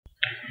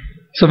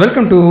So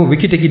welcome to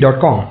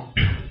wikitechie.com.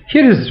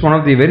 Here is one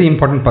of the very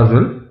important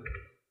puzzle.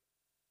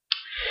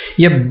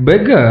 A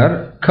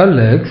beggar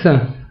collects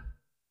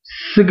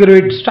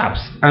cigarette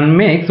stubs and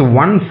makes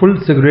one full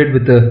cigarette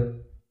with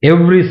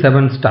every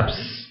 7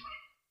 stubs.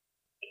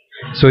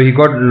 So he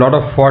got a lot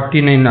of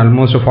 49,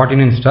 almost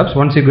 49 stubs.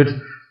 Once he gets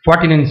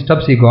 49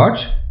 stubs, he got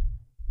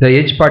the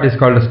edge part is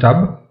called a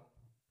stub.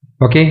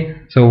 Okay,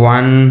 so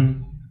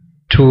 1,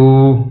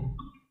 2.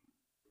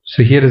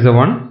 So here is the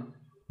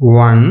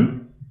 1,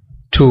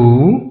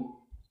 2,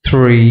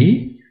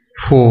 3,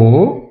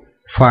 4,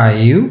 5,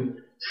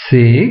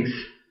 6,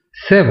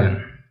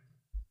 7.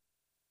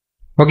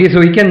 Okay,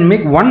 so he can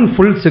make one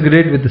full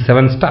cigarette with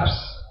 7 stubs,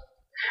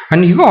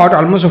 and he got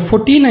almost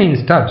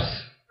 49 stubs.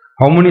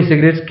 How many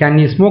cigarettes can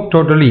he smoke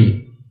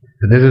totally?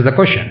 So this is the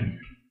question.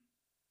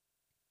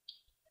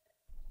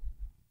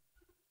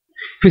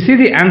 If you see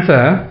the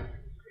answer,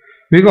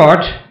 we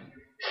got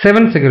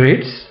 7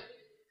 cigarettes,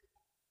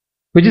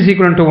 which is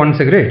equivalent to 1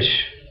 cigarette.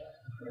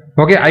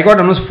 Okay, I got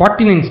almost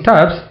 49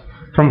 stubs.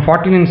 From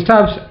 49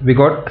 stubs, we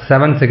got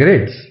 7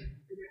 cigarettes.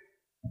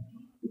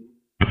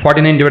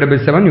 49 divided by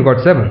 7, you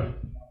got 7.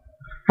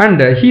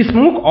 And he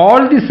smoked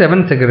all the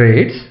 7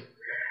 cigarettes,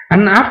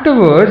 and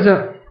afterwards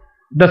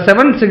the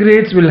 7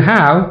 cigarettes will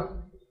have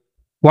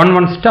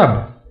one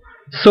stub.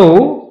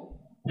 So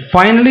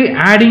finally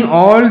adding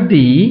all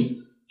the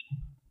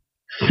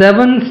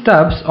 7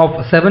 stubs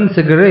of 7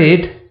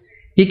 cigarette,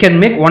 he can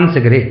make 1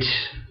 cigarette.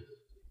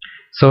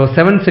 So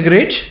 7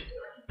 cigarettes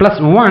plus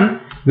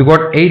 1, we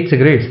got 8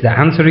 cigarettes. The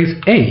answer is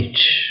 8.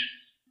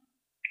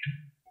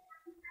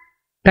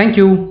 Thank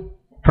you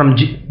from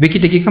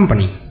Wikitechie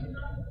Company.